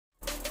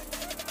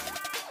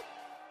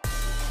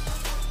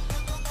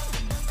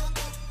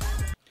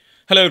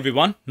Hello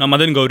everyone, நான்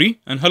Madan Gowri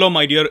and hello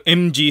my dear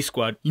MG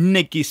squad.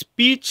 இன்னைக்கு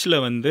ஸ்பீச்ல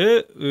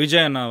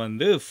விஜய்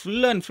அண்ணா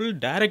full and full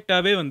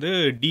டைரக்டாவே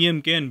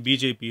DMK and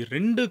BJP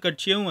ரெண்டு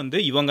கட்சியும்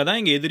இவங்க தான்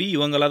எங்க எதிரி,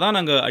 இவங்கள தான்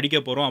நாங்க அடிக்க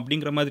போறோம்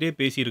அப்படிங்கிற மாதிரியே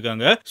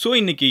பேசியிருக்காங்க. ஸோ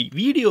இன்னைக்கு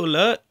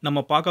வீடியோல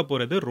நம்ம பார்க்க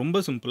போறது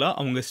ரொம்ப சிம்பிளா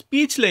அவங்க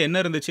ஸ்பீச்ல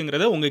என்ன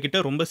இருந்துச்சுங்கிறத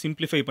உங்ககிட்ட ரொம்ப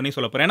சிம்பிளிஃபை பண்ணி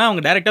சொல்ல போறேன். ஏன்னா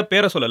அவங்க டைரக்டா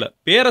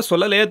பேரை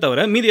சொல்லலையே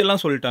தவிர மீதி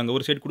எல்லாம் சொல்லிட்டாங்க.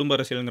 ஒரு சைடு குடும்ப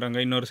அரசியல்ங்கிறாங்க,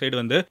 இன்னொரு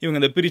சைடு இவங்க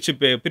இந்த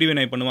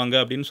பிரிவினை பண்ணுவாங்க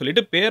அப்படின்னு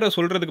சொல்லிட்டு பேரை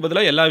சொல்றதுக்கு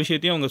பதிலாக எல்லா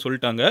விஷயத்தையும் அவங்க சொல்லிட்டாங்க.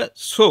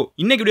 சோ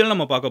இன்னைக்கு வீடியோல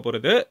நம்ம பார்க்க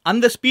போறது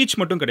அந்த ஸ்பீச்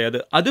மட்டும் கிடையாது,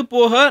 அது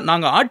போக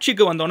நாங்க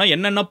ஆட்சிக்கு வந்தோம்னா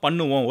என்னென்ன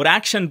பண்ணுவோம், ஒரு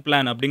ஆக்ஷன்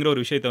பிளான் அப்படிங்கிற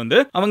ஒரு விஷயத்தை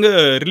அவங்க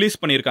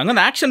ரிலீஸ் பண்ணியிருக்காங்க.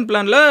 அந்த ஆக்ஷன்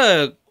பிளான்ல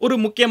ஒரு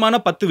முக்கியமான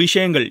 10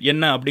 விஷயங்கள்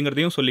என்ன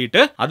அப்படிங்கறதையும் சொல்லிட்டு,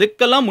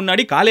 அதுக்கெல்லாம்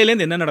முன்னாடி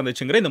காலையிலேருந்து என்ன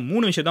நடந்துச்சுங்கிற இந்த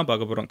 3 விஷயம் தான்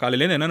பார்க்க போறோம்.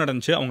 காலையிலேருந்து என்ன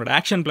நடந்துச்சு, அவங்களோட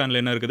ஆக்ஷன்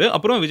பிளான்ல என்ன இருக்குது,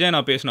 அப்புறம் விஜய்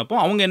நான் பேசினப்போ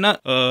அவங்க என்ன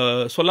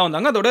சொல்ல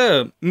வந்தாங்க, அதோட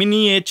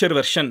மினியேச்சர்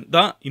வெர்ஷன்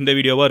தான் இந்த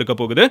வீடியோவா இருக்க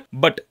போகுது.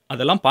 பட்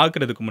அதெல்லாம்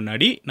பார்க்கறதுக்கு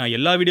முன்னாடி நான்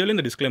எல்லா வீடியோலையும்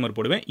இந்த டிஸ்க்ளைமர்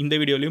போடுவேன், இந்த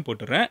வீடியோலையும்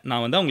போட்டுறேன்.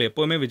 நான் அவங்க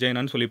எப்பவுமே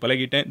விஜய்னான்னு சொல்லி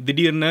பழகிட்டேன்.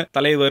 திடீர்னு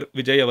தலைவர்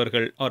விஜய்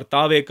அவர்கள் அவர்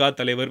தாவேகா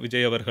தலைவர்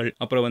விஜய் அவர்கள்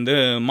அப்புறம்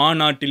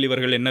மாநாட்டில்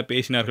இவர்கள் என்ன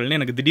பேசினார்கள்னு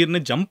எனக்கு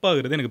திடீர்னு ஜம்ப்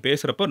ஆகுது. எனக்கு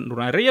பேசுறப்ப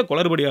நிறைய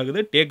குளறுபடி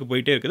ஆகுது, டேக்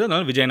போயிட்டே இருக்குது.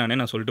 அதனால விஜய் நானே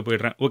நான் சொல்லிட்டு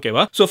போயிடுறேன்.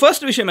 ஓகேவா? ஸோ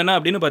ஃபர்ஸ்ட் விஷயம் என்ன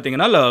அப்படின்னு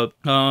பார்த்தீங்கன்னா,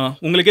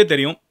 உங்களுக்கே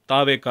தெரியும்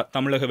தாவேகா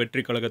தமிழக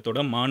வெற்றி கழகத்தோட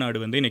மாநாடு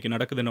இன்னைக்கு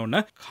நடக்குதுன்னு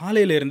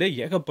காலையில இருந்தே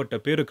ஏகப்பட்ட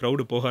பேர்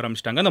கிரௌடு போக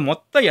ஆரம்பிச்சிட்டாங்க. அந்த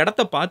மொத்த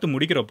இடத்த பார்த்து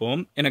முடிக்கிறப்போ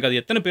எனக்கு அது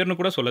எத்தனை பேர்னு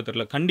கூட சொல்ல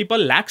தெரியல. கண்டிப்பா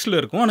லேக்ஸ்ல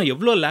இருக்கும், ஆனா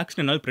எவ்வளவு லேக்ஸ்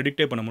என்னால்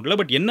ப்ரெடிக்டே பண்ண முடியல.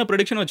 பட் என்ன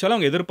ப்ரெடிக்ஷன் வச்சாலும்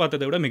அவங்க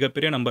எதிர்பார்த்ததை விட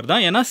மிகப்பெரிய நம்பர்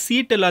தான். ஏன்னா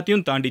சீட்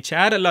எல்லாத்தையும் தாண்டி,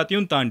 சேர்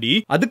எல்லாத்தையும் தாண்டி,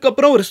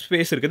 அதுக்கப்புறம் ஒரு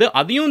ஸ்பேஸ் இருக்குது,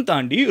 அதையும்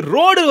தாண்டி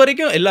ரோடு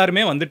வரைக்கும்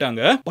எல்லாருமே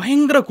வந்துட்டாங்க.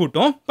 பயங்கர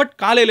கூட்டம். பட்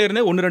காலையில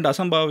இருந்தே 1-2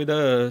 அசம்பாவித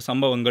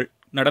சம்பவங்கள்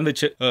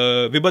நடந்துச்சு.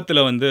 விபத்துல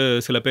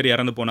சில பேர்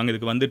இறந்து போனாங்க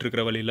இதுக்கு வந்துட்டு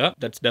இருக்கிற வழியில.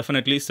 That's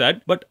definitely chat.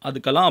 பட்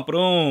அதுக்கெல்லாம்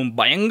அப்புறம்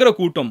பயங்கர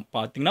கூட்டம்.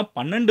 பாத்தீங்கன்னா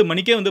 12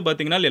 மணிக்கே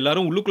பாத்தீங்கன்னா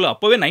எல்லாரும் உள்ளுக்குள்ள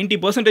அப்பவே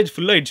 90%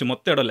 ஃபில் ஆயிடுச்சு.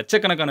 மொத்த இடம்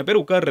லட்சக்கணக்கான பேர்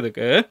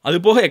உட்கார்றதுக்கு, அது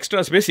போக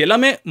எக்ஸ்ட்ரா ஸ்பேஸ்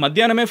எல்லாமே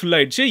மத்தியானமே ஃபில்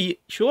ஆயிடுச்சு.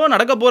 ஷோ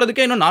நடக்க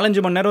போறதுக்கே இன்னும்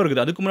 4-5 மணி நேரம்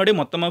இருக்குது. அதுக்கு முன்னாடியே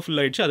மொத்தமா ஃபில்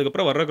ஆயிடுச்சு.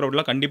 அதுக்கப்புறம் வர்ற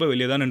கிரௌட்லாம் கண்டிப்பா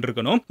வெளியே தான்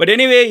நின்றுக்கணும். பட்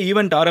எனிவே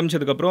ஈவெண்ட்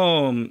ஆரம்பிச்சதுக்கு அப்புறம்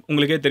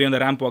உங்களுக்கே தெரியும்,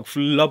 அந்த ரேம்ப் வாக்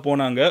ஃபுல்லா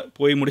போனாங்க.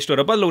 போய் முடிச்சுட்டு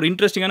வரப்ப அதுல ஒரு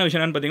இன்ட்ரெஸ்டிங்கான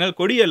விஷயம் என்னன்னு பாத்தீங்கன்னா,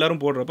 கொடியை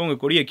எல்லாரும் போடுறப்ப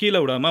அவங்க கொடியை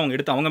கீழே விடாம அவங்க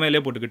எடுத்து அவங்க மேலே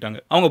போட்டுக்கிட்டாங்க.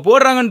 அவங்க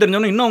போடுறாங்கன்னு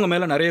தெரிஞ்சோன்னா இன்னும் அவங்க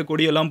மேல நிறைய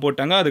கொடியெல்லாம்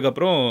போட்டாங்க.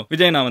 அதுக்கப்புறம்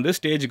விஜய் நான்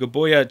ஸ்டேஜுக்கு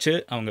போயாச்சு,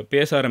 அவங்க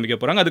பேச ஆரம்பிக்க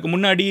போறாங்க. அதுக்கு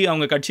முன்னாடி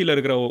அவங்க கட்சியில்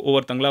இருக்கிற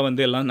ஒவ்வொருத்தங்களா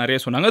எல்லாம் நிறைய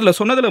சொன்னாங்க. அதுல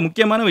சொன்னதுல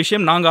முக்கியமான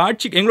விஷயம், நாங்க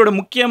ஆட்சிக்கு எங்களோட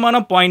முக்கியமான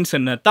பாயிண்ட்ஸ்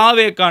என்ன,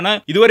 தாவேக்கான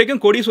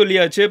இதுவரைக்கும் கொடி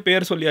சொல்லியாச்சு,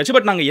 பேர் சொல்லியாச்சு,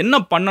 பட் நாங்க என்ன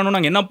பண்ணணும்,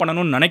 நாங்க என்ன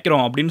பண்ணணும்னு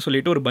நினைக்கிறோம் அப்படின்னு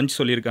சொல்லிட்டு ஒரு பஞ்ச்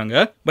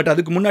சொல்லியிருக்காங்க. பட்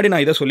அதுக்கு முன்னாடி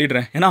நான் இதை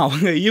சொல்லிடுறேன், ஏன்னா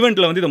அவங்க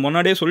ஈவெண்ட்ல இதை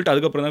முன்னாடியே சொல்லிட்டு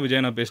அதுக்கப்புறம் தான்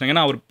விஜய் நான் பேசினாங்க.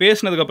 ஏன்னா அவர்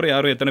பேசினதுக்கு அப்புறம்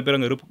யாரும் எத்தனை பேர்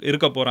அங்க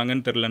இருக்க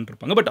போறாங்கன்னு தெரியலன்னு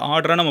இருப்பாங்க. பட்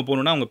ஆர்டரா நம்ம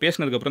போகணும்னா அவங்க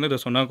பேசினதுக்கு அப்புறம்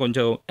இதை சொன்னா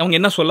கொஞ்சம் அவங்க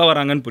என்ன சொல்ல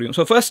வராங்கன்னு புரியும்.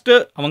 ஸோ ஃபர்ஸ்ட்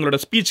அவங்களோட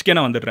ஸ்பீச்சுக்கே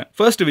நான் வந்துடுறேன்.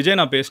 ஃபர்ஸ்ட் விஜய்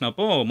நான்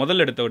பேசினப்போ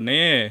முதல்ல எடுத்த உடனே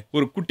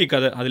ஒரு குட்டி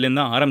கதை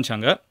அதுலேருந்து தான்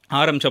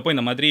ஆரம்பிச்சப்போ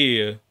இந்த மாதிரி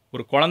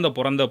ஒரு குழந்தை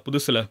பிறந்த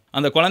புதுசுல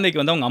அந்த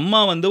குழந்தைக்கு அவங்க அம்மா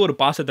ஒரு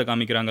பாசத்தை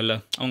காமிக்கிறாங்கல்ல,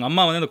 அவங்க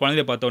அம்மா அந்த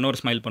குழந்தைய பார்த்த உடனே ஒரு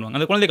ஸ்மைல் பண்ணுவாங்க.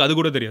 அந்த குழந்தைக்கு அது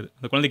கூட தெரியாது,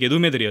 அந்த குழந்தைக்கு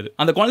எதுவுமே தெரியாது.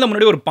 அந்த குழந்தை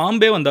முன்னாடி ஒரு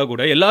பாம்பே வந்தா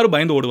கூட எல்லாரும்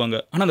பயந்து ஓடுவாங்க,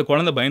 ஆனால் அந்த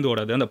குழந்தை பயந்து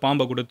ஓடாது, அந்த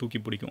பாம்பை கூட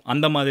தூக்கி பிடிக்கும்.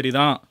 அந்த மாதிரி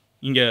தான்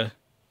இங்க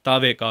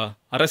தாவேகா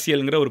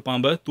அரசியல்ங்கிற ஒரு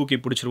பாம்பை தூக்கி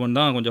பிடிச்சிருவோன்னு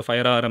தான் கொஞ்சம்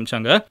ஃபயராக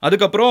ஆரம்பிச்சாங்க.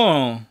 அதுக்கப்புறம்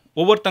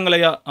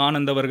ஒவ்வொருத்தங்களையா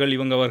ஆனந்தவர்கள்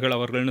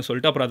அவர்கள்னு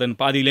சொல்லிட்டு அப்புறம் அதன்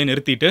பாதியிலே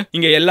நிறுத்திட்டு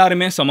இங்க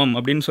எல்லாருமே சமம்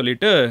அப்படின்னு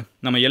சொல்லிட்டு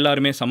நம்ம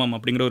எல்லாருமே சமம்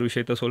அப்படிங்கிற ஒரு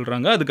விஷயத்த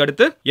சொல்றாங்க.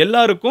 அதுக்கடுத்து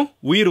எல்லாருக்கும்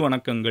உயிர்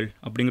வணக்கங்கள்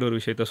அப்படிங்கிற ஒரு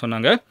விஷயத்த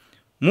சொன்னாங்க.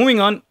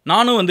 மூவிங் ஆன்,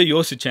 நானும்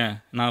யோசித்தேன்,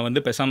 நான்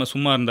பேசாமல்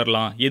சும்மா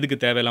இருந்துடலாம், எதுக்கு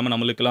தேவையில்லாமல்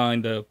நம்மளுக்குலாம்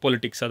இந்த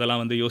பொலிட்டிக்ஸ்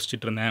அதெல்லாம்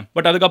யோசிச்சுட்டு இருந்தேன்.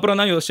 பட் அதுக்கப்புறம்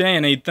தான் யோசித்தேன்,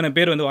 என்னை இத்தனை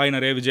பேர் வாய்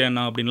நிறைய விஜய்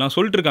அண்ணா அப்படின்லாம்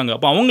சொல்லிட்டு இருக்காங்க.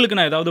 அப்போ அவங்களுக்கு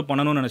நான் ஏதாவது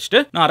பண்ணணும்னு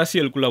நினச்சிட்டு நான்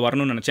அரசியலுக்குள்ளே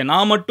வரணும்னு நினச்சேன்.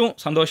 நான் மட்டும்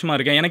சந்தோஷமாக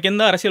இருக்கேன், எனக்கு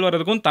எந்த அரசியல்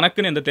வர்றதுக்கும்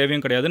தனக்குன்னு எந்த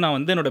தேவையும் கிடையாது.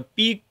 நான் என்னோட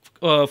பீக்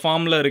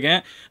ஃபார்மில்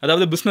இருக்கேன்,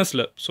 அதாவது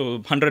பிஸ்னஸில். ஸோ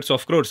ஹண்ட்ரட்ஸ்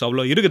ஆஃப் க்ரோர்ஸ்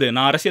அவ்வளோ இருக்குது.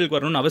 நான் அரசியலுக்கு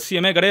வரணும்னு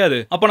அவசியமே கிடையாது.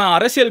 அப்போ நான்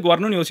அரசியலுக்கு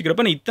வரணும்னு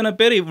யோசிக்கிறப்ப நான் இத்தனை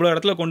பேர் இவ்வளோ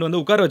இடத்துல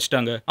கொண்டு உட்கார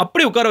வச்சுட்டாங்க.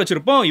 அப்படி உட்கார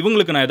வச்சிருப்போம்,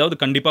 இவங்களுக்கு நான் ஏதாவது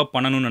கண்டிப்பாக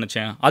பண்ணணும்னு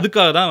நினச்சேன்.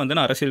 அதுக்காக தான்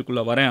நான்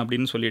அரசியலுக்குள்ள வரேன்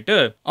அப்படின்னு சொல்லிட்டு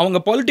அவங்க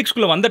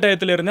பாலிடிக்ஸ்குள்ள வந்த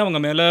டயத்துல இருந்தே அவங்க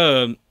மேல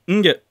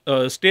இங்க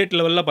ஸ்டேட்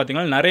லெவலில்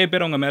பார்த்தீங்கன்னா நிறைய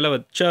பேர் அவங்க மேலே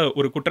வச்ச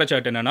ஒரு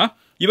குற்றச்சாட்டு என்னன்னா,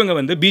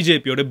 இவங்க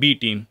பிஜேபியோட பி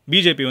டீம்,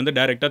 பிஜேபி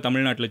டைரெக்டாக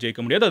தமிழ்நாட்டில்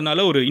ஜெயிக்க முடியாது,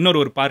 அதனால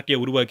இன்னொரு பார்ட்டியை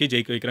உருவாக்கி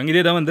ஜெயிக்க வைக்கிறாங்க.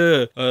 இதே தான்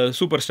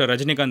சூப்பர் ஸ்டார்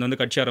ரஜினிகாந்த்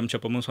கட்சி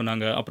ஆரம்பிச்சப்பவும்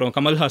சொன்னாங்க. அப்புறம்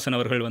கமல்ஹாசன்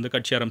அவர்கள்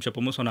கட்சி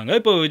ஆரம்பிச்சப்பவும் சொன்னாங்க.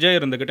 இப்போ விஜய்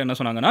இருந்துகிட்டு என்ன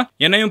சொன்னாங்கன்னா,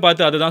 என்னையும்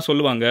பார்த்து அதுதான்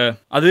சொல்லுவாங்க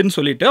அதுன்னு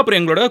சொல்லிட்டு அப்புறம்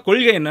எங்களோட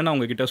கொள்கை என்னன்னு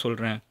அவங்க கிட்ட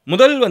சொல்றேன்.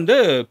 முதல்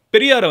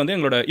பெரியாரை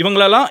எங்களோட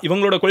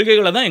இவங்களோட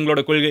கொள்கைகளை தான்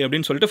எங்களோட கொள்கை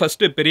அப்படின்னு சொல்லிட்டு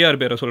ஃபர்ஸ்ட்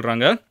பெரியார் பேரை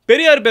சொல்றாங்க.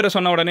 பெரியார் பேரை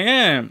சொன்ன உடனே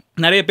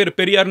நிறைய பேர்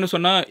பெரியார்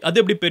சொன்னா அது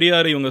எப்படி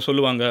பெரியார் இவங்க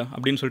சொல்லுவாங்க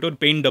அப்படின்னு சொல்லிட்டு ஒரு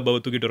பெயிண்ட் டப்பாவை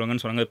தூக்கிட்டு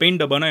வருவாங்கன்னு சொன்னாங்க. பெயிண்ட்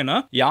டப்பானா என்ன,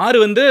 யாரு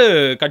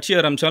கட்சி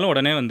ஆரம்பிச்சாலும்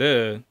உடனே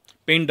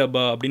பெயிண்ட்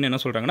டப்பா அப்படின்னு என்ன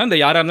சொல்றாங்கன்னா, இந்த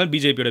யாரா இருந்தாலும்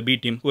பிஜேபியோட பி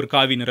டீம் ஒரு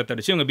காவி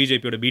நிறத்தடிச்சு இவங்க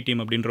பிஜேபியோட பி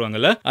டீம்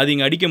அப்படின்றவாங்கல்ல, அது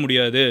இங்க அடிக்க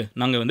முடியாது,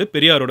 நாங்க வந்து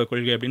பெரியாரோட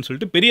கொள்கை அப்படின்னு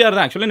சொல்லிட்டு பெரியார்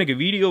தான் ஆக்சுவலாக எனக்கு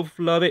வீடியோ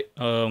ஃபுல்லாவே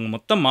அவங்க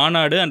மொத்த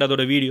மாநாடு அண்ட்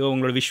அதோட வீடியோ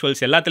உங்களோட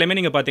விஷுவல்ஸ் எல்லாத்துலயுமே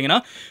நீங்க பாத்தீங்கன்னா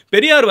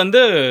பெரியார்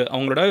வந்து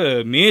அவங்களோட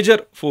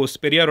மேஜர் ஃபோர்ஸ்,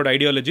 பெரியாரோட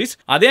ஐடியாலஜிஸ்.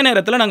 அதே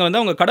நேரத்தில் நாங்க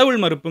வந்து அவங்க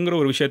கடவுள் மறுப்புங்கிற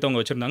ஒரு விஷயத்தை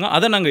அவங்க வச்சிருந்தாங்க,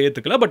 அதை நாங்க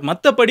ஏத்துக்கல. பட்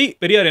மத்தபடி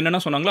பெரியார்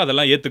என்னென்ன சொன்னாங்களோ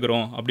அதெல்லாம்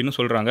ஏத்துக்கிறோம் அப்படின்னு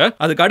சொல்றாங்க.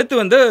 அதுக்கு அடுத்து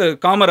வந்து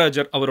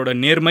காமராஜர் அவரோட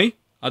நேர்மை,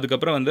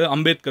 அதுக்கப்புறம் வந்து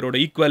அம்பேத்கரோட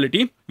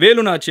ஈக்குவாலிட்டி,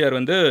 வேலு நாச்சியார்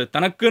வந்து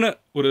தனக்குன்னு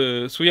ஒரு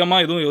சுயமா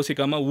எதுவும்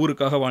யோசிக்காம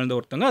ஊருக்காக வாழ்ந்த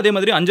ஒருத்தங்க. அதே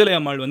மாதிரி அஞ்சலை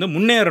அம்மாள் வந்து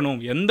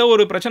முன்னேறணும், எந்த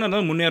ஒரு பிரச்சனை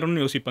இருந்தாலும்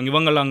முன்னேறணும்னு யோசிப்பாங்க.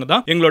 இவங்களாங்க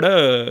தான் எங்களோட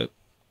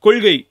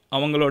கொள்கை,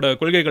 அவங்களோட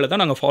கொள்கைகளை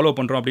தான் நாங்கள் ஃபாலோ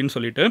பண்ணுறோம் அப்படின்னு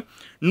சொல்லிட்டு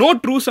no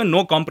truce and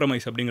no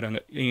compromise அப்படிங்கிறாங்க.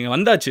 இங்கே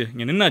வந்தாச்சு,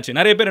 இங்கே நின்னாச்சு.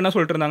 நிறைய பேர் என்ன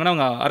சொல்லிட்டு இருந்தாங்கன்னா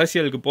அவங்க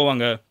அரசியலுக்கு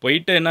போவாங்க,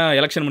 போயிட்டு என்ன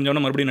எலெக்ஷன்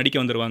முடிஞ்சோன்னா மறுபடியும் நடிக்க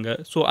வந்துருவாங்க.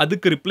 ஸோ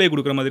அதுக்கு ரிப்ளை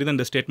கொடுக்குற மாதிரி தான்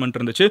இந்த ஸ்டேட்மெண்ட்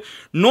இருந்துச்சு.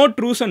 No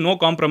truce and no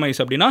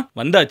compromise அப்படின்னா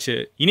வந்தாச்சு,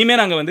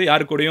 இனிமேல் நாங்கள் வந்து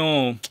யாரு கூடயும்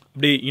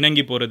இப்படி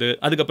இணங்கி போகிறது,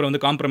 அதுக்கப்புறம்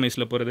வந்து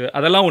காம்ப்ரமைஸில் போகிறது,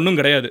 அதெல்லாம் ஒன்றும்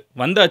கிடையாது.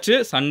 வந்தாச்சு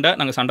சண்டை,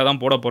 நாங்கள் சண்டை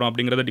தான் போட போகிறோம்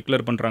அப்படிங்கிறத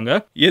டிக்ளேர் பண்ணுறாங்க.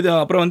 இது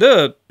அப்புறம் வந்து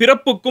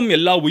பிறப்புக்கும்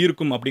எல்லா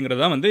உயிருக்கும்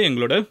அப்படிங்கிறது தான் வந்து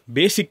எங்களோட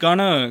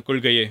பேசிக்கான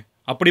கொள்கையே.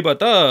 அப்படி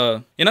பார்த்தா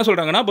என்ன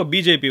சொல்கிறாங்கன்னா, இப்போ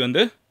பிஜேபி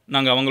வந்து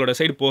நாங்கள் அவங்களோட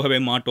சைடு போகவே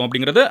மாட்டோம்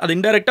அப்படிங்கிறத அது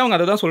இன்டெரக்டாக அவங்க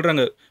அதை தான்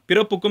சொல்கிறாங்க.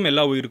 பிறப்புக்கும்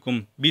எல்லா உயிருக்கும்,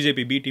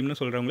 பிஜேபி பி டீம்னு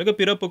சொல்கிறவங்களுக்கு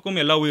பிறப்புக்கும்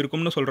எல்லா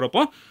உயிருக்கும்னு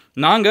சொல்கிறப்போ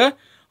நாங்கள்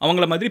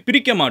அவங்கள மாதிரி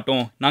பிரிக்க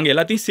மாட்டோம், நாங்கள்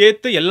எல்லாத்தையும்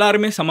சேர்த்து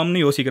எல்லாருமே சமம்னு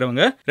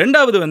யோசிக்கிறவங்க.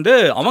 ரெண்டாவது வந்து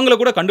அவங்கள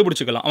கூட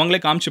கண்டுபிடிச்சிக்கலாம்,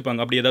 அவங்களே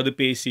காமிச்சுப்பாங்க, அப்படி ஏதாவது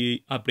பேசி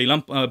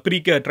அப்படிலாம்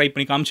பிரிக்க ட்ரை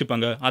பண்ணி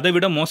காமிச்சுப்பாங்க. அதை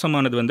விட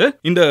மோசமானது வந்து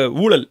இந்த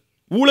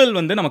ஊழல்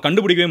வந்து நம்ம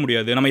கண்டுபிடிக்கவே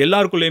முடியாது, நம்ம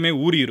எல்லாருக்குள்ளேயுமே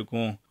ஊறி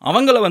இருக்கும்.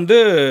 அவங்கள வந்து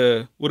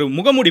ஒரு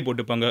முகமூடி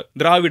போட்டுப்பாங்க,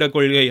 திராவிட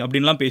கொள்கை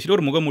அப்படின்லாம் பேசிட்டு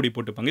ஒரு முகமூடி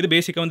போட்டுப்பாங்க. இது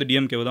பேசிக்காக வந்து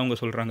டிஎம்கேவை தான் அவங்க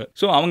சொல்கிறாங்க.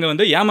 ஸோ அவங்க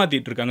வந்து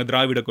ஏமாத்திட்டு இருக்காங்க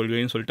திராவிட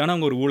கொள்கைன்னு சொல்லிட்டு, ஆனால்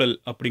அவங்க ஒரு ஊழல்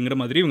அப்படிங்கிற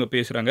மாதிரி இவங்க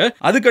பேசுகிறாங்க.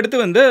 அதுக்கடுத்து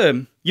வந்து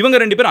இவங்க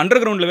ரெண்டு பேரும்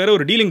அண்டர் கிரவுண்டில் வேற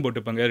ஒரு டீலிங்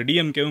போட்டுப்பாங்க,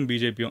 டிஎம்கேவும்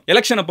பிஜேபியும்.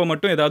 எலெக்ஷன் அப்போ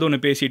மட்டும் ஏதாவது ஒன்று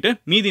பேசிட்டு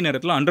மீதி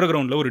நேரத்தில் அண்டர்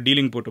கிரவுண்டில் ஒரு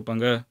டீலிங்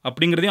போட்டுப்பாங்க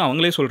அப்படிங்கிறதையும்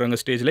அவங்களே சொல்கிறாங்க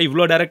ஸ்டேஜில்.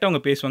 இவ்வளோ டேரெக்டாக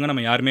அவங்க பேசுவாங்க,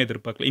 நம்ம யாருமே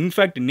எதிர்பார்க்கல.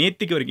 இன்ஃபேக்ட்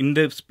நேத்திக்கு வரைக்கும்,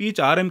 இந்த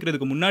ஸ்பீச்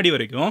ஆரம்பிக்கிறதுக்கு முன்னாடி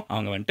வரைக்கும்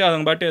அவங்க வந்துட்டு அவங்க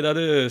பாட்டு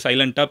ஏதாவது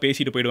சைலண்டாக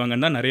பேசிட்டு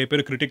போயிடுவாங்கன்னு தான் நிறைய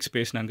பேர் கிரிட்டிக்ஸ்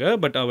பேசினாங்க.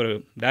 பட் அவர்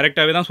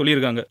டைரக்டாகவே தான்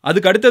சொல்லியிருக்காங்க.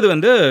 அதுக்கு அடுத்தது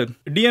வந்து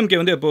டிஎம்கே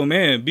வந்து எப்போவுமே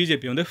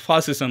பிஜேபி வந்து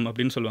ஃபாசிசம்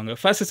அப்படின்னு சொல்லுவாங்க.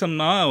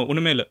 ஃபாசிசம்னா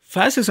ஒன்றுமே இல்லை.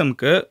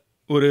 ஃபாசிசம்க்கு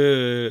ஒரு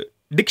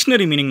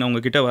டிக்ஷனரி மீனிங் நான்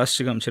உங்ககிட்ட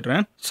வாசிச்சு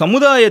காமிச்சிடுறேன்.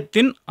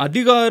 சமுதாயத்தின்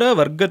அதிகார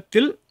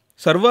வர்க்கத்தில்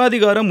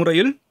சர்வாதிகார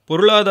முறையில்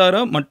பொருளாதார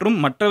மற்றும்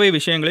மற்றவை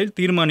விஷயங்களில்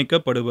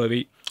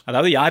தீர்மானிக்கப்படுபவை.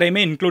 அதாவது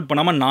யாரையுமே இன்க்ளூட்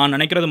பண்ணாமல் நான்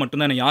நினைக்கிறது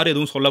மட்டும்தான், யாரும்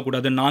எதுவும்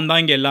சொல்லக்கூடாது, நான் தான்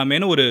இங்கே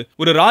எல்லாமேனு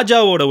ஒரு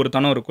ராஜாவோட ஒரு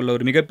தனம் இருக்குள்ள,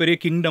 ஒரு மிகப்பெரிய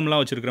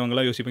கிங்டம்லாம்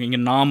வச்சிருக்கிறவங்களாம் யோசிப்பாங்க.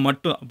 இங்கே நான்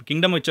மட்டும்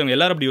கிங்டம் வச்சவங்க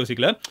எல்லாரும் அப்படி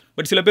யோசிக்கல.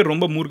 பட் சில பேர்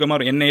ரொம்ப மூர்க்கமாக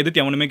இருக்கும், என்னை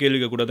எதிர்த்து எவனுமே கேள்வி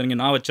கேட்கக்கூடாது, இங்கே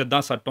நான் வச்சது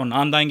தான் சட்டம்,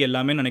 நான் தான் இங்கே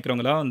எல்லாமே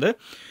நினைக்கிறவங்களாம் வந்து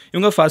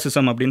இவங்க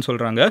ஃபாசிசம் அப்படின்னு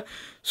சொல்கிறாங்க.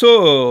 ஸோ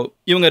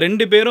இவங்க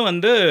ரெண்டு பேரும்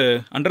வந்து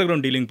அண்டர்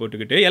கிரவுண்ட் டீலிங்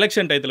போட்டுக்கிட்டு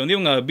எலெக்ஷன் டயத்தில் வந்து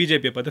இவங்க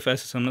பிஜேபியை பார்த்து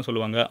ஃபாசிசம்னு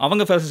சொல்லுவாங்க.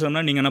 அவங்க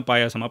ஃபாசிசம்னா நீங்கள் என்ன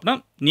பாயாசம் அப்படின்னா,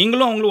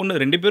 நீங்களும் அவங்களும் ஒன்று,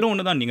 ரெண்டு பேரும்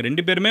ஒன்று தான். நீங்கள்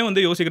ரெண்டு பேருமே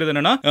வந்து யோசிக்கிறது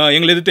என்னன்னா,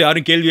 எங்களை எதிர்த்து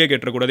யாரும் கேள்வியே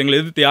கேட்டக்கூடாது, எங்களை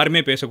எதிர்த்து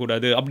யாருமே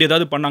பேசக்கூடாது, அப்படி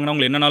ஏதாவது பண்ணாங்கன்னா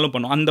அவங்க என்னன்னாலும்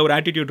பண்ணும், அந்த ஒரு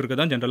ஆட்டிடியூட்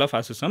இருக்குது தான் ஜென்ரலாக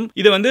ஃபாசிசம்.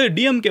 இது வந்து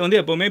டிஎம்கே வந்து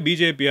எப்போவுமே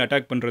பிஜேபி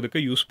அட்டாக்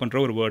பண்ணுறதுக்கு யூஸ் பண்ணுற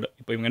ஒரு வேர்டு.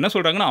 இப்போ இவங்க என்ன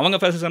சொல்கிறாங்கன்னா, அவங்க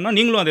ஃபாசிசம்னா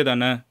நீங்களும் அதே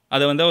தானே,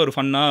 அதை வந்து ஒரு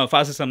ஃபன்னாக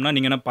ஃபாசிசம்னா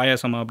நீங்கள் என்ன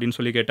பாயாசமா அப்படின்னு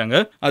சொல்லி கேட்டாங்க.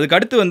 அதுக்கு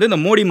அடுத்து வந்து இந்த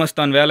மோடி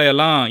மஸ்தான்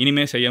வேலையெல்லாம்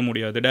இனிமேல் செய்ய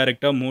முடியாது,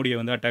 டைரெக்டாக மோடியை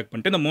வந்து அட்டாக்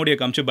பண்ணிட்டு இந்த மோடியை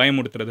காமிச்சு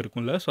பயமுடுத்துறது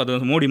இருக்கும்ல, ஸோ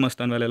அதை மோடி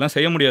மஸ்தான் வேலையெல்லாம்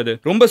செய்ய முடியாது.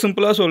 ரொம்ப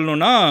சிம்பிளாக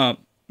சொல்லணும்னா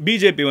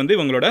பிஜேபி வந்து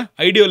இவங்களோட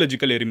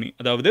ஐடியாலஜிக்கல் எனிமி,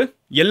 அதாவது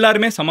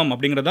எல்லாருமே சமம்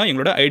அப்படிங்கிறதா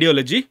எங்களோட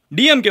ஐடியாலஜி.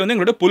 டிஎம்கே வந்து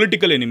எங்களோட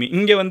பொலிட்டிக்கல் எனிமி,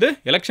 இங்கே வந்து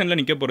எலெக்ஷனில்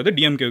நிற்க போகிறது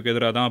டிஎம்கேவுக்கு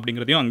எதிராக தான்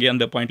அப்படிங்கிறதையும் அங்கேயே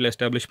அந்த பாயிண்ட்ல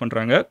எஸ்டாப்ளிஷ்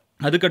பண்ணுறாங்க.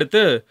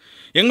 அதுக்கடுத்து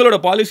எங்களோட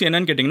பாலிசி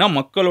என்னன்னு கேட்டிங்கன்னா,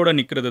 மக்களோட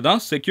நிற்கிறது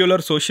தான்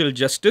செக்யூலர் சோஷியல்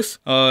ஜஸ்டிஸ்,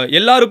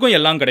 எல்லாருக்கும்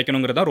எல்லாம்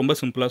கிடைக்கணுங்கிறதா ரொம்ப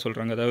சிம்பிளாக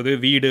சொல்கிறாங்க. அதாவது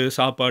வீடு,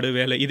 சாப்பாடு,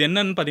 வேலை, இது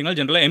என்னன்னு பார்த்தீங்கன்னா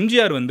ஜென்ரலாக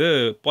எம்ஜிஆர் வந்து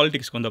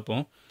பாலிடிக்ஸ்க்கு வந்தப்போ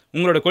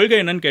உங்களோட கொள்கை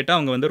என்னன்னு கேட்டால்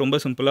அவங்க வந்து ரொம்ப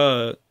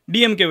சிம்பிளாக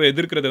டிஎம்கேவை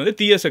எதிர்க்கிறது வந்து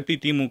தீய சக்தி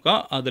திமுக,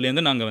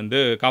 அதுலேருந்து நாங்கள் வந்து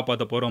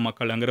காப்பாற்ற போகிறோம்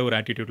மக்கள்ங்கிற ஒரு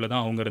ஆட்டிடியூட்ல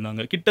தான் அவங்க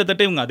இருந்தாங்க.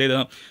 கிட்டத்தட்ட இவங்க அதே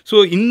தான். ஸோ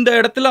இந்த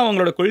இடத்துல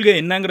அவங்களோட கொள்கை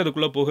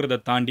என்னங்கிறதுக்குள்ளே போகிறத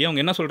தாண்டி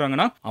அவங்க என்ன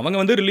சொல்கிறாங்கன்னா, அவங்க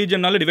வந்து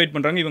ரிலீஜனால டிவைட்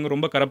பண்ணுறாங்க, இவங்க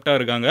ரொம்ப கரப்டாக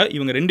இருக்காங்க,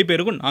 இவங்க ரெண்டு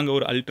பேருக்கும் நாங்கள்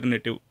ஒரு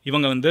அல்டர்னேட்டிவ்,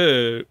 இவங்க வந்து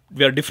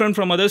we are different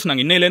from others,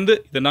 நாங்கள் இன்னையிலேருந்து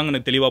இதை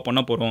நாங்கள் தெளிவாக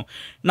பண்ண போகிறோம்,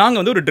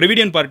 நாங்கள் வந்து ஒரு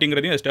டிரெவிடியன்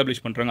பார்ட்டிங்கிறதையும்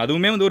எஸ்டாப்ளிஷ் பண்ணுறாங்க.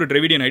 அதுவுமே வந்து ஒரு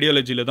டிரெவிடியன்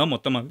ஐடியாலஜியில் தான்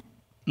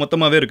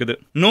மொத்தமாகவே இருக்குது.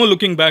 நோ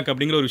லுக்கிங் பேக்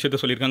அப்படிங்கிற ஒரு விஷயத்த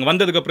சொல்லியிருக்காங்க.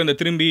 வந்ததுக்கப்புறம் இந்த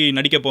திரும்பி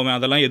நடிக்க போவேன்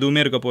அதெல்லாம் எதுவுமே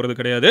இருக்க போகிறது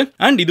கிடையாது.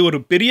 அண்ட் இது ஒரு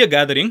பெரிய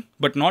gathering,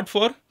 but not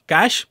for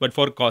cash but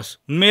for cos.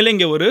 உண்மையிலே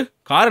இங்கே ஒரு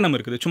காரணம்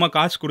இருக்குது, சும்மா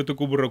காசு கொடுத்து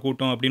கூப்பிடுற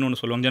கூட்டம் அப்படின்னு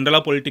ஒன்று சொல்லுவாங்க.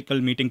 ஜென்ரலாக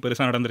பொலிட்டிக்கல் மீட்டிங்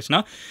பெருசாக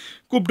நடந்துருச்சுன்னா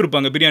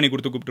கூப்பிட்டுருப்பாங்க, பிரியாணி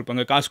கொடுத்து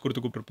கூப்பிட்டுருப்பாங்க, காசு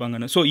கொடுத்து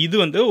கூப்பிட்டுருப்பாங்கன்னு. ஸோ இது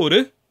வந்து ஒரு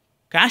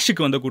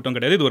கேஷுக்கு வந்த கூட்டம்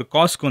கிடையாது, இது ஒரு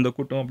காஸ்க்கு வந்த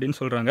கூட்டம் அப்படின்னு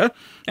சொல்கிறாங்க.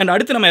 அண்ட்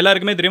அடுத்து நம்ம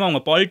எல்லாருக்குமே தெரியும், அவங்க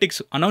பாலிடிக்ஸ்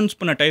அனௌன்ஸ்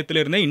பண்ண டயத்தில்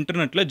இருந்தே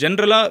இன்டர்நெட்டில்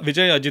ஜென்ரலாக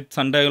விஜய் அஜித்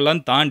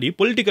சண்டைகள்லாம் தாண்டி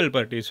பொலிட்டிக்கல்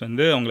பார்ட்டிஸ்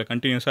வந்து அவங்களை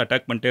கண்டினியூஸாக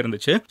அட்டாக் பண்ணிட்டே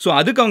இருந்துச்சு. ஸோ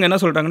அதுக்கு அவங்க என்ன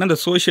சொல்கிறாங்கன்னா, இந்த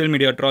சோஷியல்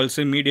மீடியா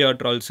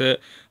ட்ரால்ஸு,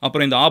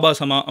 அப்புறம் இந்த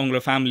ஆபாசமாக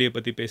அவங்கள ஃபேமிலியை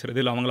பற்றி பேசுறது,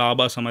 இல்லை அவங்கள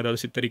ஆபாசமாக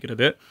ஏதாவது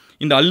சித்தரிக்கிறது,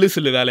 இந்த அல்லு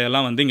சில்லு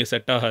வேலையெல்லாம் வந்து இங்கே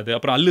செட் ஆகாது.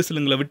 அப்புறம் அல்லு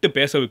சில்லுங்களை விட்டு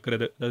பேச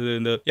வைக்கிறது, அதாவது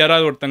இந்த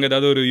யாராவது ஒருத்தங்க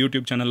ஏதாவது ஒரு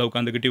யூடியூப் சேனலில்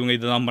உட்காந்துக்கிட்டு இவங்க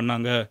இதுதான்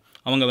பண்ணாங்க,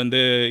 அவங்க வந்து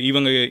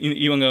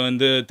இவங்க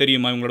வந்து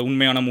தெரியுமா, இவங்களோட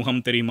உண்மையான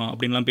முகம் தெரியுமா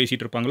அப்படின்லாம்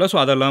பேசிட்டு இருப்பாங்களா. ஸோ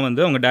அதெல்லாம்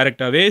வந்து அவங்க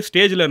டைரெக்டாகவே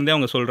ஸ்டேஜில் இருந்தே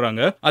அவங்க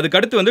சொல்கிறாங்க.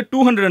 அதுக்கடுத்து வந்து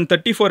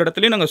 234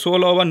 இடத்துலையும் நாங்கள்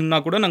சோலோவாக நின்னா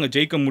கூட நாங்கள்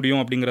ஜெயிக்க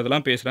முடியும்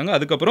அப்படிங்கிறதெல்லாம் பேசுகிறாங்க.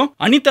 அதுக்கப்புறம்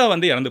அனிதா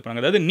வந்து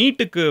இறந்துப்பாங்க. அதாவது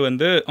நீட்டுக்கு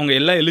வந்து அவங்க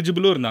எல்லா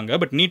எலிஜிபிளும் இருந்தாங்க.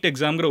 பட் நீட்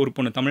எக்ஸாம்ங்கிற ஒரு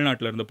பொண்ணு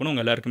தமிழ்நாட்டில் இருந்த பொண்ணு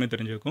உங்க எல்லாருக்குமே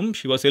தெரிஞ்சிருக்கும்.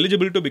 She was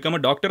eligible to become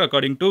a doctor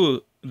according to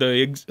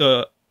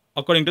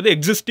the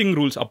existing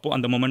rules அப்போ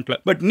அந்த மொமெண்ட்ல.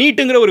 பட்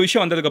நீட்டுங்கிற ஒரு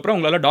விஷயம் வந்ததுக்கப்புறம்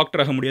அவங்களால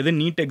டாக்டர் ஆக முடியாது,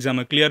 நீட்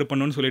எக்ஸாமை கிளியர்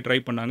பண்ணணும்னு சொல்லி ட்ரை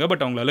பண்ணாங்க.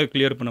 பட் அவங்களால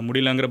கிளியர் பண்ண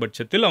முடியலங்கிற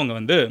பட்சத்தில் அவங்க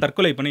வந்து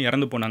தற்கொலை பண்ணி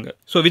இறந்து போனாங்க.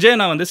 ஸோ விஜய்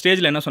நான் வந்து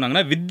ஸ்டேஜில் என்ன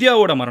சொன்னாங்கன்னா,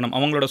 வித்யாவோட மரணம்,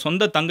 அவங்களோட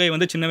சொந்த தங்கை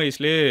வந்து சின்ன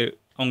வயசுலேயே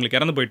அவங்களுக்கு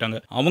இறந்து போயிட்டாங்க.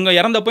 அவங்க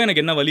இறந்தப்போ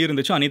எனக்கு என்ன வலி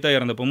இருந்துச்சோ அனிதா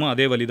இறந்தப்பவும்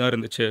அதே வலி தான்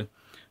இருந்துச்சு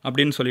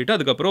அப்படின்னு சொல்லிட்டு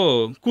அதுக்கப்புறம்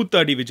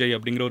கூத்தாடி விஜய்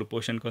அப்படிங்கிற ஒரு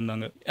போர்ஷனுக்கு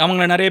வந்தாங்க.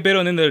 அவங்க நிறைய பேர்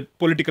வந்து இந்த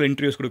பொலிட்டிக்கல்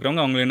இன்டர்வியூஸ்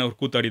கொடுக்குறவங்க அவங்க என்ன ஒரு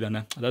கூத்தாடி தானே,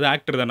 அதாவது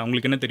ஆக்டர் தானே,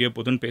 அவங்களுக்கு என்ன தெரிய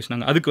போகுதுன்னு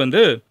பேசினாங்க. அதுக்கு வந்து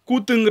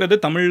கூத்துங்கிறது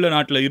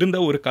தமிழ்நாட்டில் இருந்த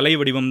ஒரு கலை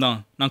வடிவம் தான்,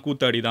 நான்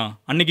கூத்தாடி தான்.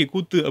 அன்னைக்கு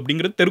கூத்து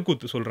அப்படிங்கிறது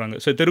தெருக்கூத்து சொல்கிறாங்க.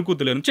 ஸோ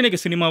தெருக்கூத்துல இருந்துச்சு,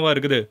 இன்னைக்கு சினிமாவாக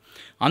இருக்குது.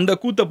 அந்த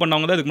கூத்தை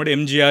பண்ணவங்க தான் அதுக்கு முன்னாடி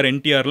எம்ஜிஆர்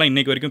என்டிஆர்லாம்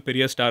இன்னைக்கு வரைக்கும்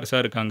பெரிய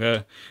ஸ்டார்ஸாக இருக்காங்க.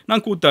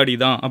 நான் கூத்தாடி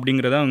தான்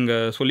அப்படிங்கிறத அவங்க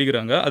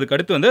சொல்லிக்கிறாங்க.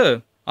 அதுக்கடுத்து வந்து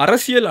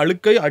அரசியல்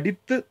அழுக்கை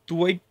அடித்து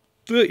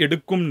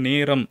எடுக்கும்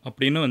நேரம்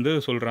அப்படின்னு வந்து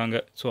சொல்றாங்க.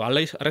 ஸோ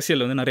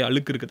அரசியல் வந்து நிறைய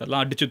அழுக்கு இருக்குது,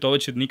 அதெல்லாம் அடிச்சு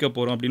துவைச்சு நீக்க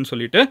போறோம் அப்படின்னு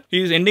சொல்லிட்டு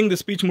இஸ் எண்டிங் தி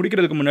ஸ்பீச்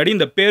முடிக்கிறதுக்கு முன்னாடி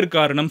இந்த பேர்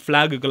காரணம்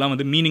ஃபிளாகுக்கெல்லாம்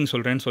வந்து மீனிங்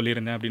சொல்றேன்னு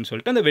சொல்லியிருந்தேன் அப்படின்னு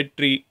சொல்லிட்டு அந்த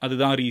வெற்றி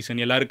அதுதான்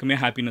ரீசன், எல்லாருக்குமே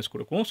ஹாப்பினஸ்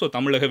கொடுக்கும். ஸோ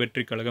தமிழக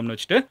வெற்றி கழகம்னு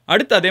வச்சுட்டு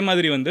அடுத்து அதே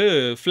மாதிரி வந்து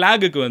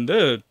ஃபிளாகுக்கு வந்து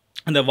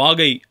அந்த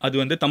வாகை அது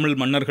வந்து தமிழ்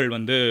மன்னர்கள்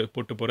வந்து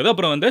போட்டு போகிறது.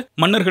 அப்புறம் வந்து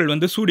மன்னர்கள்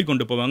வந்து சூடி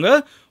கொண்டு போவாங்க.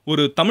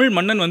 ஒரு தமிழ்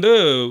மன்னன் வந்து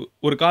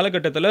ஒரு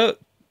காலகட்டத்தில்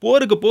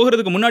போருக்கு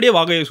போகிறதுக்கு முன்னாடியே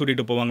வாகையை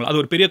சூட்டிட்டு போவாங்க. அது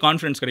ஒரு பெரிய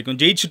கான்ஃபிடன்ஸ் கிடைக்கும்,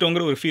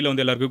 ஜெயிச்சிட்டோங்கிற ஒரு ஃபீல்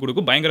வந்து எல்லாருக்கும்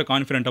கொடுக்கும், பயங்கர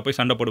கான்ஃபிடென்ட்டாக போய்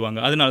சண்டை போடுவாங்க.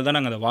 அதனால தான்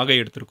நாங்கள் அந்த வாகை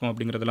எடுத்திருக்கோம்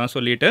அப்படிங்கிறதெல்லாம்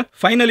சொல்லிட்டு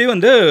ஃபைனலி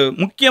வந்து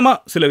முக்கியமாக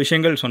சில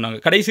விஷயங்கள் சொன்னாங்க.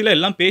 கடைசியில்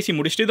எல்லாம் பேசி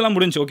முடிச்சுட்டு இதெல்லாம்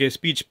முடிஞ்சு, ஓகே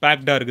ஸ்பீச்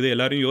பேக்டாக இருக்குது,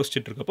 எல்லாரும்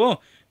யோசிச்சுட்டு இருக்கப்போ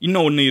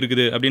இன்னும் ஒன்று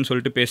இருக்குது அப்படின்னு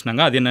சொல்லிட்டு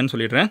பேசினாங்க. அது என்னன்னு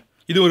சொல்லிடுறேன்.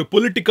 இது ஒரு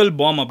பொலிட்டிக்கல்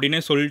பாம்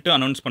அப்படின்னே சொல்லிட்டு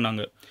அனௌன்ஸ்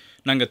பண்ணாங்க.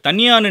 நாங்கள்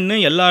தனியாக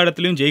நின்று எல்லா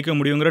இடத்துலையும் ஜெயிக்க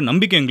முடியுங்கிற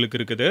நம்பிக்கை எங்களுக்கு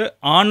இருக்குது,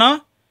 ஆனால்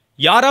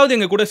யாராவது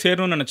எங்கள் கூட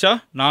சேரணும்னு நினச்சா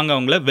நாங்கள்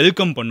அவங்கள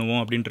வெல்கம் பண்ணுவோம்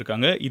அப்படின்ட்டு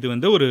இருக்காங்க. இது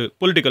வந்து ஒரு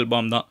பொலிட்டிக்கல்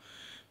பாம் தான்.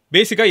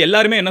 பேசிக்காக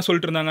எல்லாருமே என்ன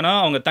சொல்லிட்டு இருந்தாங்கன்னா,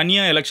 அவங்க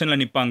தனியாக எலெக்ஷனில்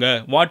நிற்பாங்க,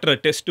 வாட்டரை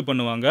டெஸ்ட்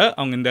பண்ணுவாங்க,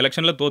 அவங்க இந்த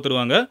எலெக்ஷனில்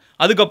தோற்றுருவாங்க,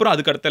 அதுக்கப்புறம்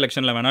அதுக்கு அடுத்த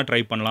எலெக்ஷனில் வேணால்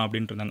ட்ரை பண்ணலாம்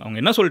அப்படின்ட்டு இருந்தாங்க. அவங்க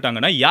என்ன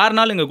சொல்லிட்டாங்கன்னா,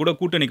 யாருனாலும் எங்கள் கூட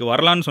கூட்டணிக்கு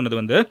வரலான்னு சொன்னது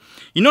வந்து,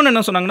 இன்னொன்று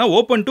என்ன சொன்னாங்கன்னா,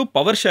 open to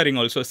power sharing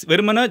also.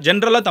 வெறுமனே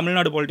ஜென்ரலாக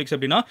தமிழ்நாடு பாலிடிக்ஸ்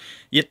அப்படின்னா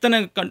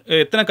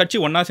எத்தனை கட்சி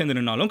ஒன்றா சேர்ந்து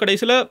நின்னாலும்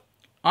கடைசியில்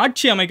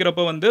ஆட்சி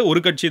அமைக்கிறப்ப வந்து ஒரு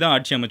கட்சி தான்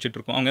ஆட்சி அமைச்சிட்டு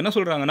இருக்கோம். அவங்க என்ன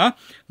சொல்கிறாங்கன்னா,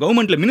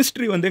 கவர்மெண்ட்டில்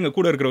மினிஸ்ட்ரி வந்து எங்கள்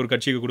கூட இருக்கிற ஒரு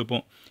கட்சிக்கு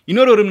கொடுப்போம்,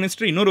 இன்னொரு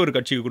மினிஸ்ட்ரி இன்னொரு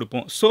கட்சிக்கு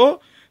கொடுப்போம். ஸோ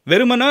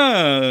வெறுமனே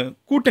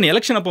கூட்டணி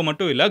எலெக்ஷன் அப்போ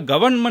மட்டும் இல்லை,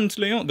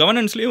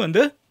 கவர்னன்ஸ்லேயும்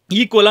வந்து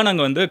ஈக்குவலாக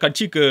நாங்கள் வந்து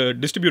கட்சிக்கு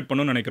டிஸ்ட்ரிபியூட்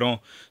பண்ணணும்னு நினைக்கிறோம்.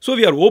 So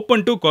we are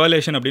open to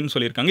கோலேஷன் அப்படின்னு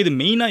சொல்லியிருக்காங்க. இது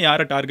மெயினாக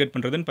யாரை டார்கெட்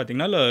பண்ணுறதுன்னு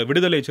பார்த்தீங்கன்னா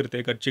விடுதலை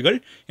சிறுத்தை கட்சிகள்.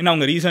 ஏன்னா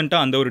அவங்க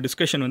ரீசெண்டாக அந்த ஒரு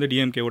டிஸ்கஷன் வந்து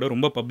டிஎம்கேவோட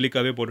ரொம்ப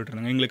பப்ளிக்காகவே போட்டுட்டு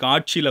இருந்தாங்க. எங்களுக்கு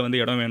ஆட்சியில்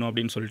வந்து இடம் வேணும்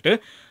அப்படின்னு சொல்லிட்டு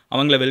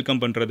அவங்கள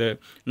வெல்கம் பண்ணுறது.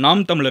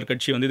 நாம் தமிழர்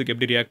கட்சி வந்து இதுக்கு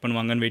எப்படி ரியாக்ட்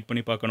பண்ணுவாங்கன்னு வெயிட்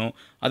பண்ணி பார்க்கணும்.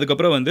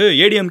 அதுக்கப்புறம் வந்து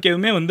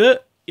ஏடிஎம்கேவுமே வந்து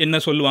என்ன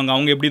சொல்லுவாங்க,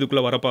 அவங்க எப்படி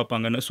இதுக்குள்ளே வர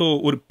பார்ப்பாங்கன்னு. ஸோ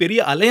ஒரு பெரிய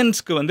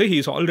அலையன்ஸ்க்கு வந்து ஹி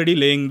இஸ் ஆல்ரெடி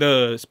லேயிங் த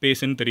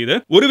ஸ்பேஸ்ன்னு தெரியுது.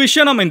 ஒரு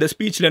விஷயம் நம்ம இந்த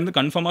ஸ்பீச்லேருந்து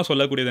கன்ஃபார்மாக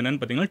சொல்லக்கூடியது என்னன்னு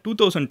பார்த்தீங்கன்னா,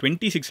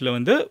 2026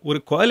 வந்து ஒரு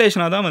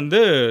கோலேஷனாக தான் வந்து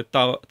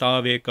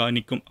TVK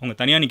நிற்கும். அவங்க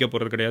தனியாக நிற்க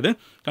போகிறது கிடையாது.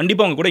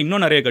 கண்டிப்பாக அவங்க கூட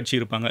இன்னும் நிறைய கட்சி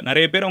இருப்பாங்க.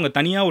 நிறைய பேர் அவங்க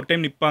தனியாக ஒரு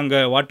டைம்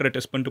நிற்பாங்க, வாட்டரை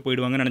டெஸ்ட் பண்ணிட்டு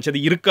போயிடுவாங்கன்னு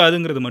நினச்சது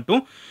இருக்காதுங்கிறது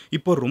மட்டும்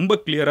இப்போ ரொம்ப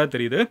கிளியராக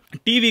தெரியுது.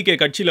 டிவிகே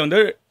கட்சியில்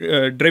வந்து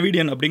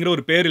டிரெவிடியன் அப்படிங்கிற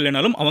ஒரு பேர்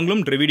இல்லைனாலும்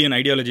அவங்களும் டிரெவிடியன்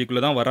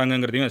ஐடியாலஜிக்குள்ளே தான்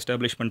வராங்கிறதையும்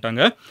எஸ்டாப்ளிஷ்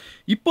பண்ணிட்டாங்க.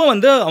 இப்போ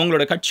வந்து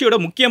அவங்களோட கட்சியோட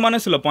முக்கியமான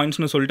சில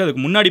பாயிண்ட்ஸ்னு சொல்லிட்டு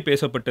அதுக்கு முன்னாடி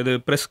பேசப்பட்டது,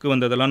 பிரஸ்க்கு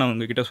வந்ததெல்லாம் நான்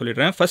உங்ககிட்ட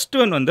சொல்லிடுறேன். ஃபர்ஸ்ட்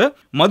ஒன் வந்து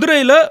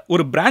மதுரையில்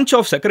ஒரு பிரான்ச்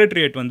ஆஃப்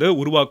செக்ரட்டரியேட் வந்து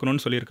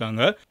உருவாக்கணும்னு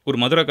சொல்லியிருக்காங்க. ஒரு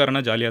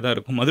மதுரைக்காரனா ஜாலியாக தான்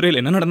இருக்கும், மதுரையில்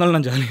என்ன நடந்தாலும்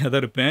நான் ஜாலியாக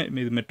தான் இருப்பேன்.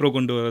 இது மெட்ரோ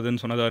கொண்டு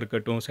வரதுன்னு சொன்னதாக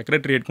இருக்கட்டும்,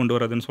 செக்ரட்டரியேட் கொண்டு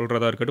வரதுன்னு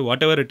சொல்கிறதா இருக்கட்டும்,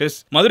 வாட் எவர் இட் இஸ்.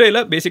 மதுரையில்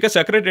பேசிக்காக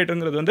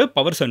செக்ரட்டரியேட்ங்கிறது வந்து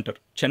பவர் சென்டர்,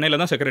 சென்னையில்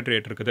தான்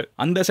செக்ரட்டரியேட் இருக்குது.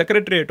 அந்த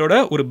செக்ரட்டரியேட்டோட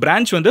ஒரு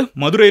பிரான்ச் வந்து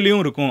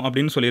மதுரையிலையும் இருக்கும்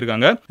அப்படின்னு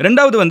சொல்லியிருக்காங்க.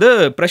 ரெண்டாவது வந்து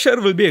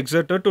pressure will be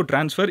exerted to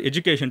transfer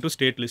education to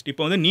state list.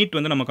 இப்போ வந்து நீட்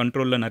வந்து நம்ம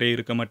கண்ட்ரோலில் நிறைய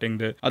இருக்க மாட்டேங்குது.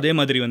 அதே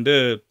மாதிரி வந்து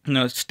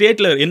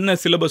ஸ்டேட்ல என்ன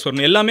சிலபஸ்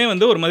வரணும் எல்லாமே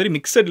வந்து ஒரு மாதிரி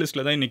மிக்சட்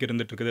லிஸ்ட்ல தான் இன்னைக்கு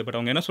இருந்துட்டு இருக்குது. பட்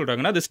அவங்க என்ன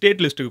சொல்றாங்கன்னா, அது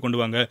ஸ்டேட் லிஸ்ட்டுக்கு கொண்டு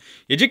வாங்க.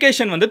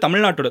 எஜுகேஷன் வந்து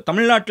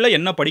தமிழ்நாட்டில்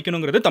என்ன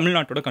படிக்கணுங்கிறது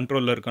தமிழ்நாட்டோட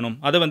கண்ட்ரோலில் இருக்கணும்.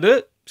 அதை வந்து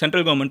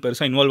சென்ட்ரல் கவர்மெண்ட்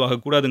பெருசாக இன்வால்வ்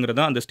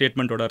ஆகக்கூடாதுங்கிறதா அந்த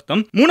ஸ்டேட்மெண்ட்டோட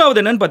அர்த்தம்.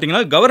 மூணாவது என்னன்னு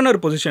பார்த்தீங்கன்னா,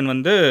 கவர்னர் பொசிஷன்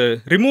வந்து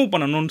ரிமூவ்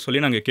பண்ணணும்னு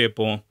சொல்லி நாங்கள்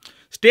கேட்போம்.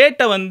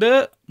 ஸ்டேட்டை வந்து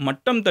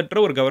மட்டம் தட்டுற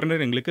ஒரு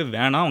கவர்னர் எங்களுக்கு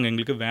வேணாம், அவங்க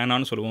எங்களுக்கு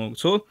வேணான்னு சொல்லுவோம்.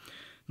 So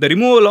the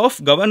removal of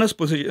governor's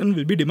position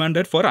will be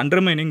demanded for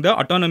undermining the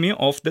autonomy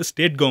of the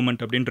state government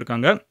அப்படின்னு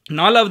இருக்காங்க.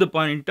 நாலாவது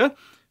point,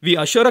 we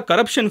assure a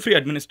corruption free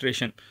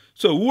administration.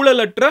 So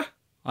ஊழலற்ற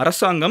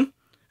அரசாங்கம்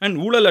அண்ட்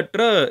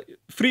ஊழலற்ற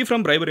free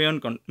from bribery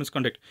and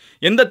misconduct,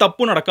 எந்த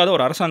தப்பும் நடக்காத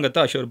ஒரு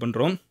அரசாங்கத்தை அஷ்யூர்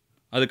பண்ணுறோம்.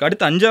 அதுக்கு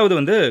அடுத்து அஞ்சாவது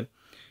வந்து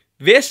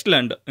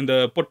வேஸ்ட்லேண்ட், இந்த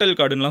பொட்டல்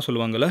காடுன்னெலாம்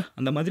சொல்லுவாங்கள்ல,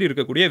 அந்த மாதிரி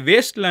இருக்கக்கூடிய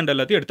வேஸ்ட்லேண்ட்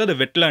எல்லாத்தையும் எடுத்து அது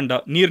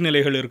வெட்லேண்டாக,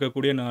 நீர்நிலைகள்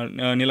இருக்கக்கூடிய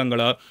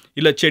நிலங்களா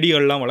இல்லை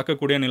செடிகள்லாம்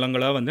வளர்க்கக்கூடிய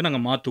நிலங்களாக வந்து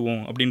நாங்கள்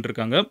மாற்றுவோம் அப்படின்ட்டு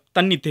இருக்காங்க,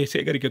 தண்ணி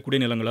சேகரிக்கக்கூடிய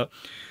நிலங்களா.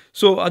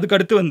 ஸோ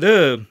அதுக்கடுத்து வந்து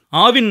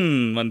ஆவின்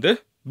வந்து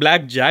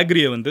பிளாக்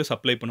ஜாகரியை வந்து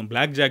சப்ளை பண்ணும்.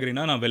 பிளாக்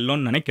ஜாகரினா நான்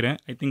வெல்லோன்னு நினைக்கிறேன்.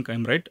 I think I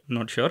am right,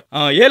 not sure.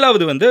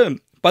 7வது வந்து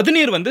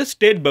பதநீர் வந்து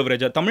ஸ்டேட்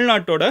பெவரேஜா,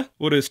 தமிழ்நாட்டோட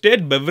ஒரு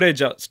ஸ்டேட்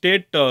பெவரேஜா,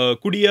 ஸ்டேட்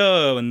குடியா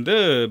வந்து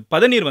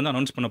பதநீர் வந்து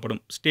அனௌன்ஸ் பண்ணப்படும்.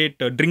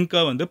 ஸ்டேட்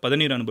ட்ரிங்கா வந்து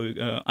பதநீர்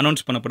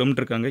அனௌன்ஸ் பண்ணப்படும்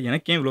இருக்காங்க.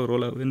 எனக்கே இவ்வளோ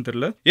ரோல் ஆகுதுன்னு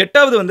தெரியல.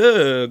 8வது வந்து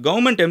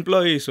கவர்மெண்ட்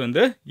எம்ப்ளாயீஸ்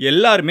வந்து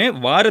எல்லாருமே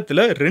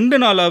வாரத்தில் 2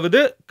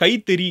 நாளாவது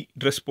கைத்தறி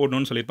ட்ரெஸ்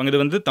போடணும்னு சொல்லியிருப்பாங்க.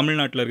 இது வந்து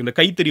தமிழ்நாட்டில் இருக்க இந்த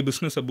கைத்தறி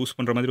பிஸ்னஸை பூஸ்ட்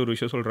பண்ணுற மாதிரி ஒரு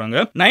விஷயம்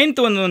சொல்கிறாங்க.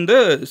 9th வந்து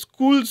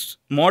schools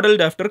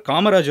modelled after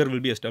Kamarajar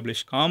will be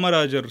establish.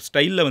 Kamarajar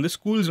ஸ்டைலில் வந்து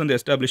ஸ்கூல்ஸ் வந்து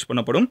எஸ்டாப்ளிஷ்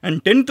பண்ணப்படும்.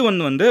 அண்ட்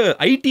 10th வந்து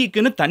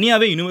ஐடிக்குன்னு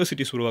தனியாவே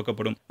யூனிவர்சிட்டிஸ்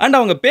உருவாக்கப்படும். அண்ட்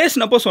அவங்க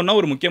பேசினப்போ சொன்ன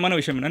ஒரு முக்கியமான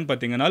விஷயம் என்னன்னு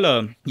பார்த்தீங்கன்னா,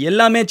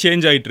 எல்லாமே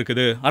சேஞ்ச் ஆகிட்டு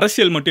இருக்குது,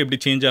 அரசியல் மட்டும் எப்படி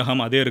சேஞ்ச்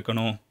ஆகாம அதே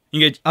இருக்கணும்,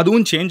 இங்கே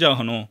அதுவும் சேஞ்ச்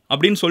ஆகணும்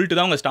அப்படின்னு சொல்லிட்டு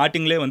தான் அவங்க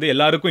ஸ்டார்டிங்லேயே வந்து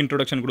எல்லாருக்கும்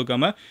இன்ட்ரோடக்ஷன்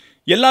கொடுக்காம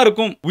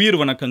எல்லாருக்கும் உயிர்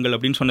வணக்கங்கள்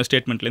அப்படின்னு சொன்ன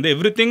ஸ்டேட்மெண்ட்லேருந்து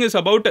எவ்ரி திங் இஸ்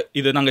அபவுட்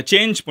இது நாங்கள்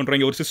சேஞ்ச் பண்ணுறோம்.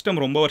 இங்கே ஒரு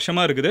சிஸ்டம் ரொம்ப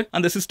வருஷமாக இருக்குது,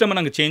 அந்த சிஸ்டமை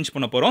நாங்கள் சேஞ்ச்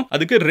பண்ண போகிறோம்.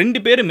 அதுக்கு 2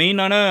 பேர்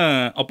மெயினான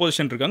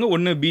அப்போசிஷன் இருக்காங்க.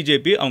 ஒன்று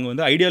பிஜேபி, அவங்க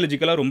வந்து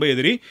ஐடியாலஜிக்கலாக ரொம்ப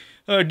எதிரி.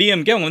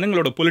 டிஎம்கே அவங்க வந்து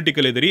எங்களோட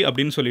பொலிட்டிக்கல் எதிரி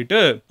அப்படின்னு சொல்லிட்டு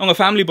அவங்க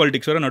ஃபேமிலி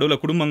பாலிடிக்ஸ் வர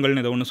நடுவில்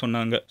குடும்பங்கள்னு ஏதோ ஒன்று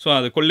சொன்னாங்க. ஸோ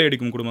அது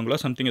கொள்ளையடிக்கும் குடும்பங்களோ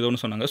சம்திங் ஏதோ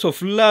ஒன்று சொன்னாங்க. ஸோ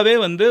ஃபுல்லாகவே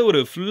வந்து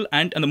ஒரு ஃபுல்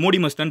அண்ட் அந்த மோடி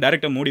மஸ்தான்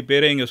டேரக்டர் மோடி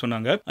பேரே இங்கே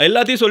சொன்னாங்க.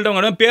 எல்லாத்தையும் சொல்லிட்டு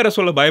அவங்க பேரை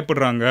சொல்ல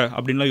பயப்படுறாங்க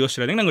அப்படின்லாம்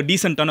யோசிச்சிருக்காங்க. நாங்கள்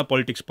டீசென்ட்டான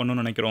பாலிடிக்ஸ்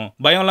பண்ணணும்னு நினைக்கிறோம்,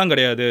 பயம்லாம்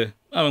கிடையாது.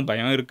 அவங்க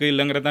பயம் இருக்குது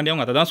இல்லைங்கிறத தாண்டி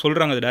அவங்க அதை தான்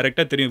சொல்கிறாங்க. அது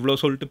டேரெக்டாக தெரியும். இவ்வளோ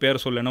சொல்லிட்டு பேரை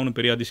சொல்லனா ஒன்றும்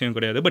பெரிய அதிசயம்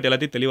கிடையாது. பட்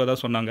எல்லாத்தையும் தெளிவாக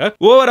தான் சொன்னாங்க.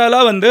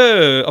 ஓவராலாக வந்து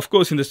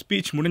அஃப்கோர்ஸ் இந்த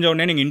ஸ்பீச் முடிஞ்ச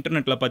உடனே நீங்கள்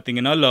இன்டர்நெட்டில்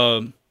பார்த்தீங்கன்னா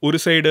ஒரு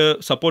சைடு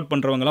சப்போர்ட்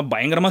பண்ணுறவங்கலாம்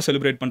பயங்கரமாக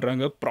செலிப்ரேட்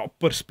பண்ணுறாங்க,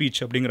 ப்ராப்பர் ஸ்பீச்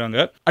அப்படிங்கிறாங்க.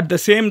 அட் த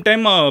சேம்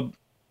டைம்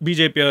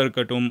பிஜேபியாக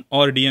இருக்கட்டும்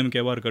ஆர்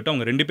டிஎம்கேவாக இருக்கட்டும்,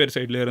 அவங்க 2 பேர்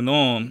சைடில்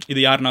இருந்தும்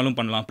இது யாருனாலும்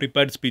பண்ணலாம்,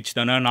 ப்ரிப்பேர்ட் ஸ்பீச்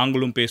தானே,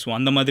 நாங்களும் பேசுவோம்,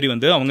 அந்த மாதிரி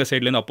வந்து அவங்க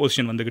சைட்லேருந்து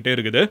அப்போசிஷன் வந்துக்கிட்டே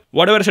இருக்குது.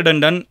 What ever said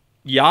and ton,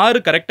 யார்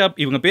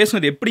கரெக்டாக இவங்க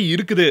பேசுனது எப்படி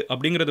இருக்குது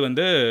அப்படிங்கிறது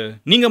வந்து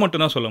நீங்கள்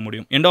மட்டும்தான் சொல்ல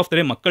முடியும். எண்ட் ஆஃப் த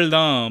டே மக்கள்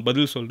தான்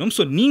பதில் சொல்லணும்.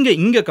 ஸோ நீங்கள்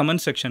இங்கே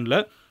கமெண்ட் செக்ஷனில்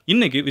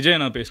இன்றைக்கி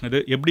விஜய் நான் பேசுனது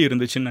எப்படி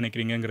இருந்துச்சுன்னு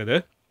நினைக்கிறீங்கிறத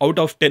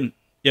அவுட் ஆஃப் 10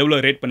 எவ்வளோ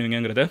ரேட்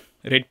பண்ணுவீங்கிறத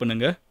ரேட்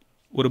பண்ணுங்கள்.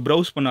 ஒரு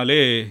ப்ரௌஸ் பண்ணாலே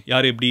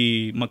யார் எப்படி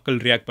மக்கள்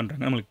ரியாக்ட்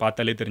பண்ணுறாங்க நம்மளுக்கு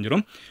பார்த்தாலே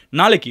தெரிஞ்சிடும்.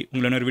 நாளைக்கு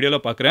உங்களை இன்னொரு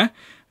வீடியோவில் பார்க்குறேன்.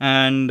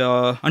 And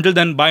until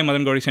then bye,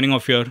 Madan Gowri signing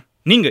off your.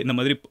 நீங்கள் இந்த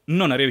மாதிரி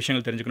இன்னும் நிறைய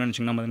விஷயங்கள் தெரிஞ்சுக்கணும்னு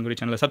நினச்சிங்கன்னா மதன் கௌரி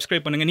சேனலை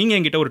சப்ஸ்கிரைப் பண்ணுங்கள். நீங்கள்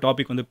என்கிட்ட ஒரு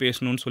டாபிக் வந்து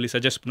பேசணும்னு சொல்லி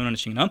சஜஸ்ட் பண்ணணும்னு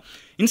நினச்சிங்கன்னா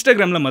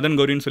இன்ஸ்டாகிராமில் மதன்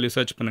கௌரின்னு சொல்லி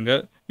சர்ச்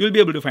பண்ணுங்கள். You'll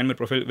be able to find my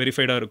profile,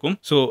 வெரிஃபைடாக இருக்கும்.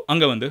 ஸோ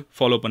அங்கே வந்து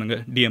ஃபாலோ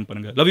பண்ணுங்கள், டிஎம்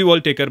பண்ணுங்கள். Love you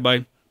all, take care,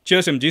 bye.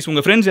 Cheers எம்ஜிஸ்.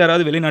 உங்கள் ஃப்ரெண்ட்ஸ்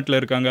யாராவது வெளிநாட்டில்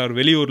இருக்காங்க, ஒரு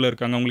வெளியூரில்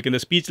இருக்காங்க, உங்களுக்கு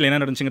இந்த ஸ்பீச்சில் என்ன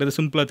நடந்துச்சுங்கிறது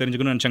சிம்பிளாக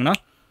தெரிஞ்சுக்கணும்னு நினச்சிங்கன்னா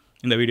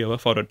இந்த வீடியோவை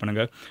ஃபார்வர்ட்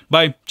பண்ணுங்கள்.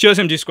 பாய். Cheers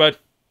MG squad.